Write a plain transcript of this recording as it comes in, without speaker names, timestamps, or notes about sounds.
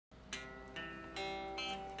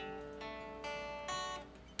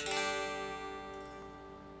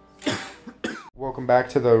Welcome back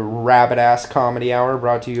to the Rabbit Ass Comedy Hour,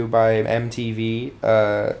 brought to you by MTV,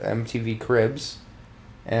 MTV Cribs,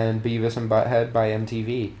 and Beavis and Butthead by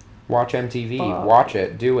MTV. Watch MTV, watch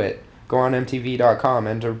it, do it. Go on MTV.com,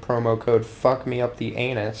 enter promo code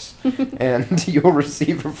FUCKMEUPTHEANUS, and you'll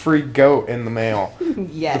receive a free goat in the mail.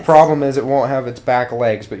 Yes. The problem is it won't have its back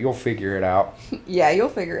legs, but you'll figure it out. Yeah, you'll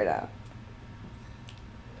figure it out.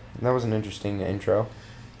 That was an interesting intro.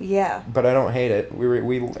 Yeah. But I don't hate it.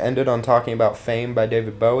 We ended on talking about Fame by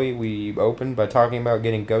David Bowie. We opened by talking about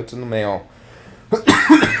getting goats in the mail.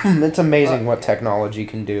 It's amazing what technology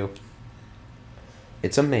can do.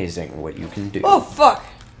 It's amazing what you can do. Oh, fuck.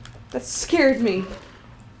 That scared me.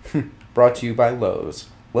 Brought to you by Lowe's.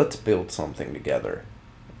 Let's build something together.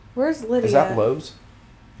 Where's Lydia? Is that Lowe's?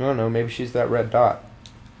 I don't know. Maybe she's that red dot.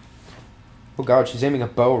 Oh, God. She's aiming a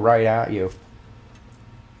bow right at you.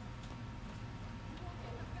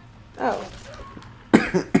 Oh.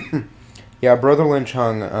 Yeah, Brother Lynch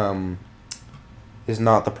Hung is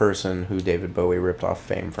not the person who David Bowie ripped off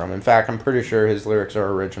Fame from. In fact, I'm pretty sure his lyrics are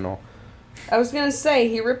original. I was gonna say,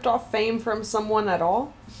 he ripped off Fame from someone at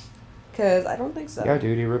all? Because I don't think so. Yeah,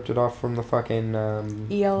 dude, he ripped it off from the fucking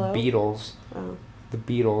ELO? Beatles. Oh. The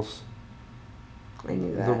Beatles. I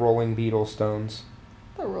knew that. The Rolling Beetle Stones.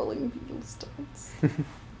 The Rolling Beetle Stones.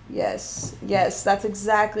 Yes. Yes, that's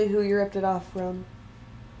exactly who you ripped it off from.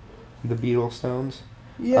 The Beetle Stones?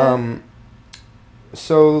 Yeah.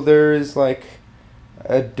 So there is, like,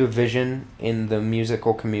 a division in the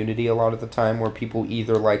musical community a lot of the time where people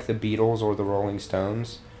either like the Beatles or the Rolling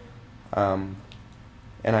Stones. And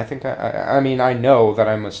I think, I mean, I know that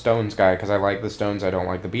I'm a Stones guy because I like the Stones, I don't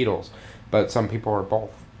like the Beatles. But some people are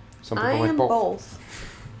both. Some people like both. both.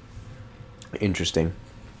 Interesting.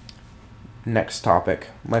 Next topic.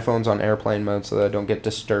 My phone's on airplane mode so that I don't get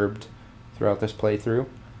disturbed throughout this playthrough.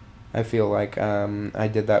 I feel like I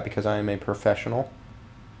did that because I am a professional.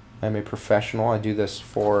 I'm a professional. I do this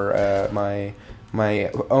for my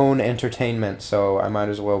own entertainment, so I might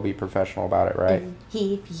as well be professional about it, right?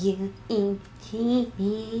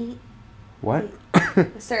 What? I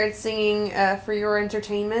started singing For Your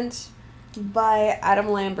Entertainment by Adam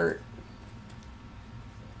Lambert.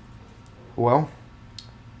 Well,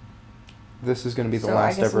 this is going to be the So I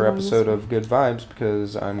last guess ever I'm episode listening. of Good Vibes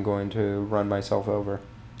because I'm going to run myself over.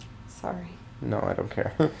 Sorry. No, I don't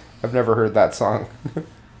care. I've never heard that song.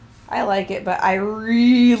 I like it, but I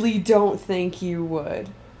really don't think you would.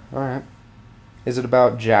 Alright. Is it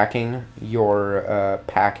about jacking your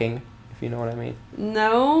packing, if you know what I mean?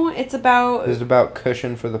 No, it's about... Is it about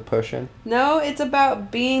cushion for the pushin'? No, it's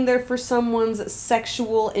about being there for someone's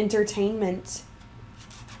sexual entertainment.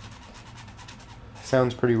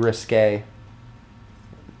 Sounds pretty risque.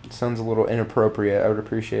 Sounds a little inappropriate. I would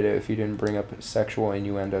appreciate it if you didn't bring up sexual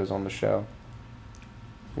innuendos on the show.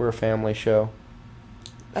 We're a family show.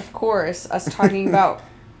 Of course, us talking about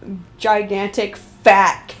gigantic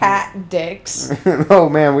fat cat dicks. Oh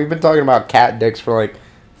man, we've been talking about cat dicks for like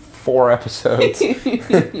 4 episodes.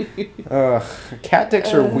 Ugh, cat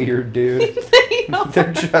dicks are weird, dude.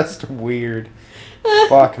 They're just weird.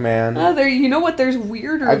 Fuck, man. You know what? There's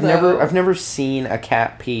weirder. I've never seen a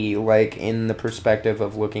cat pee like in the perspective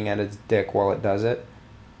of looking at its dick while it does it.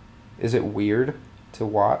 Is it weird to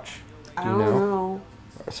watch? I don't know.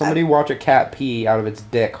 Somebody watch a cat pee out of its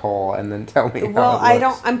dick hole and then tell me how it looks. I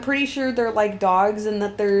don't. I'm pretty sure they're like dogs and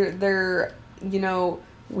that their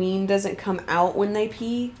ween doesn't come out when they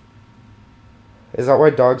pee. Is that why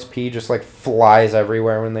dogs pee just like flies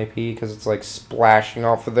everywhere when they pee? Because it's like splashing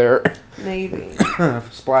off of their... Maybe.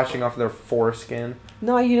 Splashing off of their foreskin.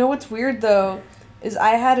 No, you know what's weird though? Is I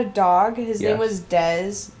had a dog. His name Yes. was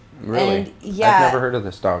Dez. Really? And yeah. I've never heard of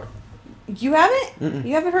this dog. You haven't? Mm-mm.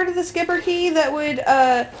 You haven't heard of the skipper key that would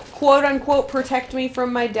quote unquote protect me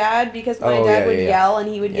from my dad because my dad would yell and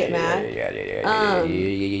he would get mad? My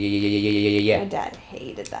dad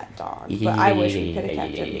hated that dog, but I wish we could have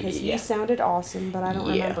kept him because he sounded awesome, but I don't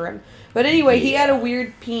remember him. But anyway, he had a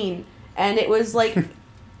weird peen, and it was like,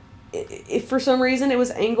 if for some reason it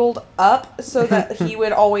was angled up so that he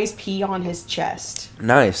would always pee on his chest.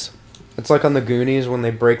 Nice. It's like on the Goonies when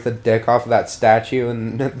they break the dick off of that statue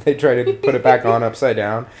and they try to put it back on upside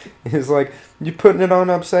down. It's like, you're putting it on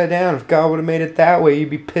upside down. If God would have made it that way, you'd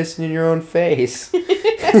be pissing in your own face.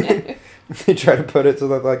 They try to put it so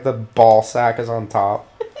that like the ball sack is on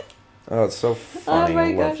top. Oh, it's so funny. Oh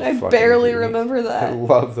my gosh, I barely remember that. I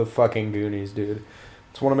love the fucking Goonies, dude.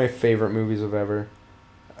 It's one of my favorite movies of ever.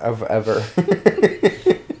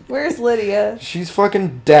 Where's Lydia? She's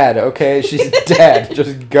fucking dead, okay? She's dead.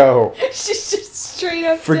 Just go. She's just straight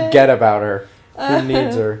up Forget dead. about her. Who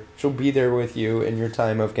needs her? She'll be there with you in your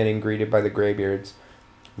time of getting greeted by the Greybeards.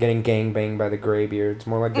 Getting gangbanged by the Greybeards.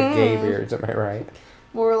 More like the GAYbeards, am I right?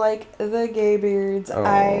 More like the GAYbeards. Oh,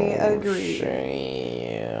 I agree.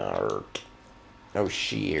 Shit. Oh,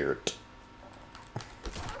 shit.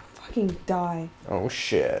 Fucking die. Oh,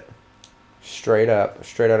 shit. Straight up.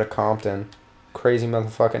 Straight out of Compton. Crazy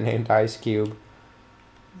motherfucker named Ice Cube.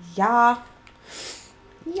 Yeah.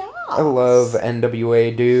 Yeah. I love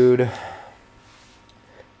NWA, dude.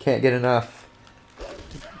 Can't get enough.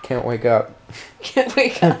 Can't wake up. Can't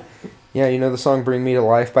wake up. Yeah, you know the song Bring Me to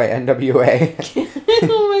Life by NWA?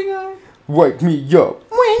 Oh my god. Wake me up.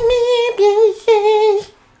 Wake me up, yeah.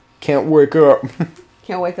 Can't wake up.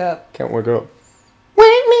 Can't wake up. Can't wake up.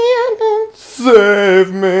 Wake me up and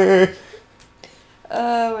save me.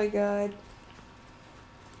 Oh my god.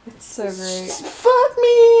 It's so great. Fuck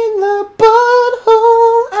me in the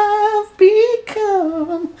butthole I've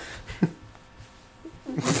become.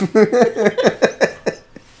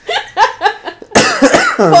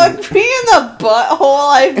 Fuck me in the butthole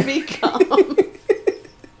I've become.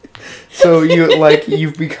 So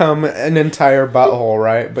you've become an entire butthole,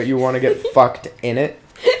 right? But you want to get fucked in it?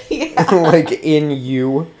 Yeah. Like in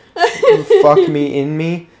you. Fuck me in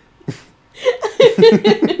me.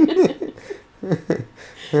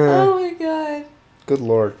 Oh my god. Good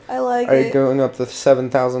lord. I like Are it. you going up the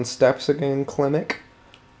 7,000 steps again, Klimek?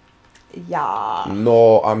 Yeah.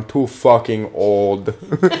 No, I'm too fucking old.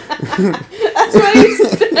 That's what he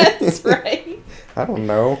says, right? I don't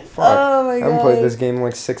know. Fuck. Oh my god. I haven't played this game in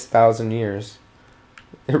like 6,000 years.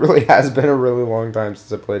 It really has been a really long time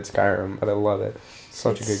since I played Skyrim, but I love it.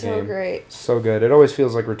 Such a good game. So great. So good. It always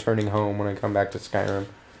feels like returning home when I come back to Skyrim.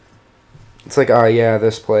 It's like, oh yeah,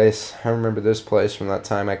 this place. I remember this place from that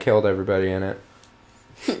time I killed everybody in it.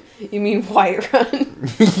 You mean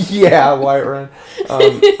Whiterun? Yeah, Whiterun.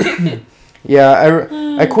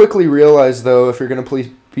 Yeah, I quickly realized, though, if you're going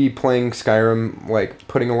to be playing Skyrim, like,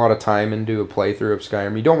 putting a lot of time into a playthrough of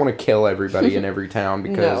Skyrim, you don't want to kill everybody in every town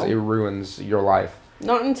because it ruins your life.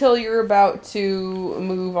 Not until you're about to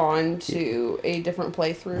move on to a different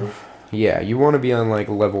playthrough. Yeah, you want to be on, like,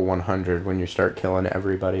 level 100 when you start killing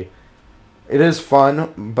everybody. It is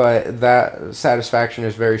fun, but that satisfaction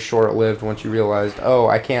is very short-lived once you realized, oh,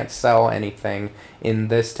 I can't sell anything in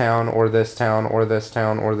this town, or this town, or this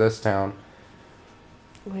town, or this town.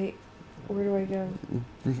 Wait, where do I go?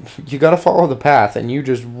 You gotta follow the path, and you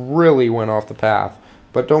just really went off the path.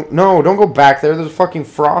 But don't go back there. There's a fucking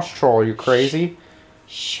frost troll, you crazy?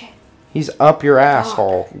 Shit. He's up your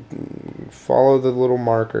asshole. Follow the little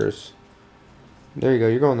markers. There you go,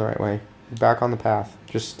 you're going the right way. You're back on the path.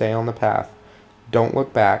 Just stay on the path. Don't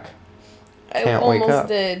look back. Can't wake up. I almost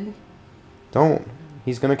did. Don't.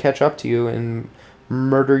 He's gonna catch up to you and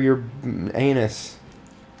murder your anus.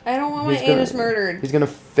 I don't want my anus murdered. He's gonna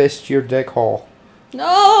fist your dick hole.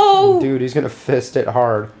 No! Dude, he's gonna fist it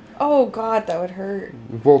hard. Oh god, that would hurt.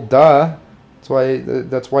 Well, duh.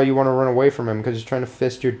 That's why you want to run away from him, because he's trying to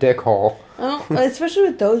fist your dick hole. Oh, especially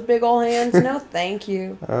with those big ol' hands. No, thank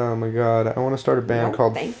you. Oh my god, I want to start a band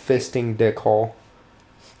called Fisting Dick Hole.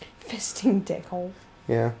 Fisting Dick Hole.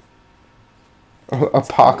 Yeah.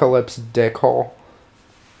 Apocalypse Dick Hole.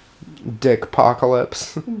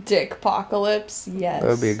 Dickpocalypse. Dickpocalypse, yes. That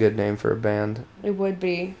would be a good name for a band. It would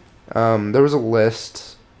be. There was a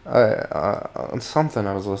list. Something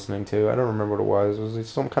I was listening to. I don't remember what it was. It was like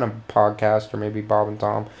some kind of podcast, or maybe Bob and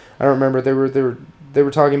Tom. I don't remember. They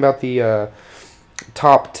were talking about the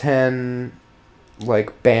top 10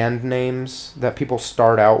 like band names that people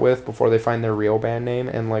start out with before they find their real band name,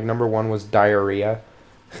 and like number 1 was Diarrhea.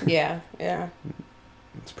 Yeah.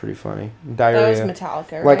 It's pretty funny. Diarrhea. That was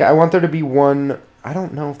Metallica, right? Like, I want there to be one... I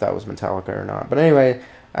don't know if that was Metallica or not. But anyway,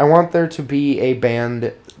 I want there to be a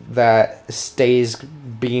band that stays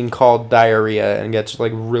being called Diarrhea and gets,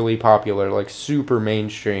 like, really popular. Like, super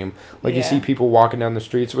mainstream. Like, you see people walking down the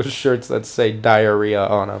streets with shirts that say Diarrhea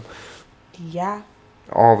on them. Yeah.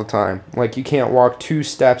 All the time. Like, you can't walk 2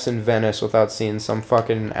 steps in Venice without seeing some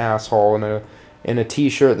fucking asshole in a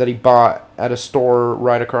t-shirt that he bought at a store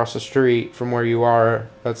right across the street from where you are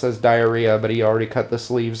that says Diarrhea, but he already cut the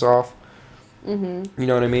sleeves off. Mm-hmm. You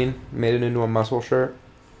know what I mean? Made it into a muscle shirt.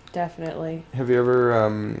 Definitely. Have you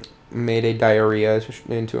ever made a diarrhea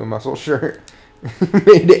into a muscle shirt?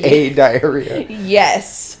 Made a diarrhea.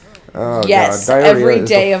 Yes. Oh, yes, God. every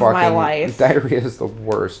day of my life. Diarrhea is the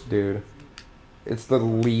worst, dude. It's the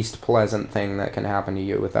least pleasant thing that can happen to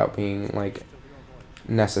you without being, like,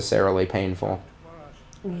 necessarily painful.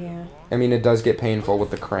 Yeah. I mean, it does get painful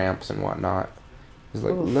with the cramps and whatnot. It's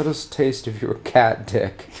like, let us taste of your cat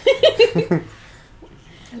dick.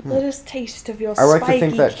 Let us taste of your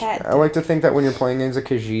spiky cat dick. I like to think that when you're playing as a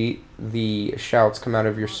Khajiit, the shouts come out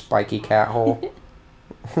of your spiky cat hole.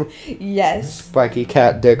 Yes. Spiky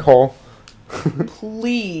cat dick hole.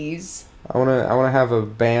 Please. I wanna have a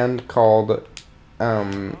band called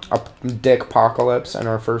Dick Apocalypse, and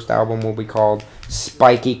our first album will be called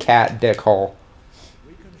Spiky Cat Dick Hole.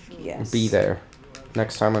 Yes. Be there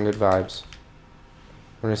next time on Good Vibes.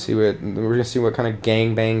 We're gonna see what kind of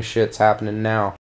gangbang shit's happening now.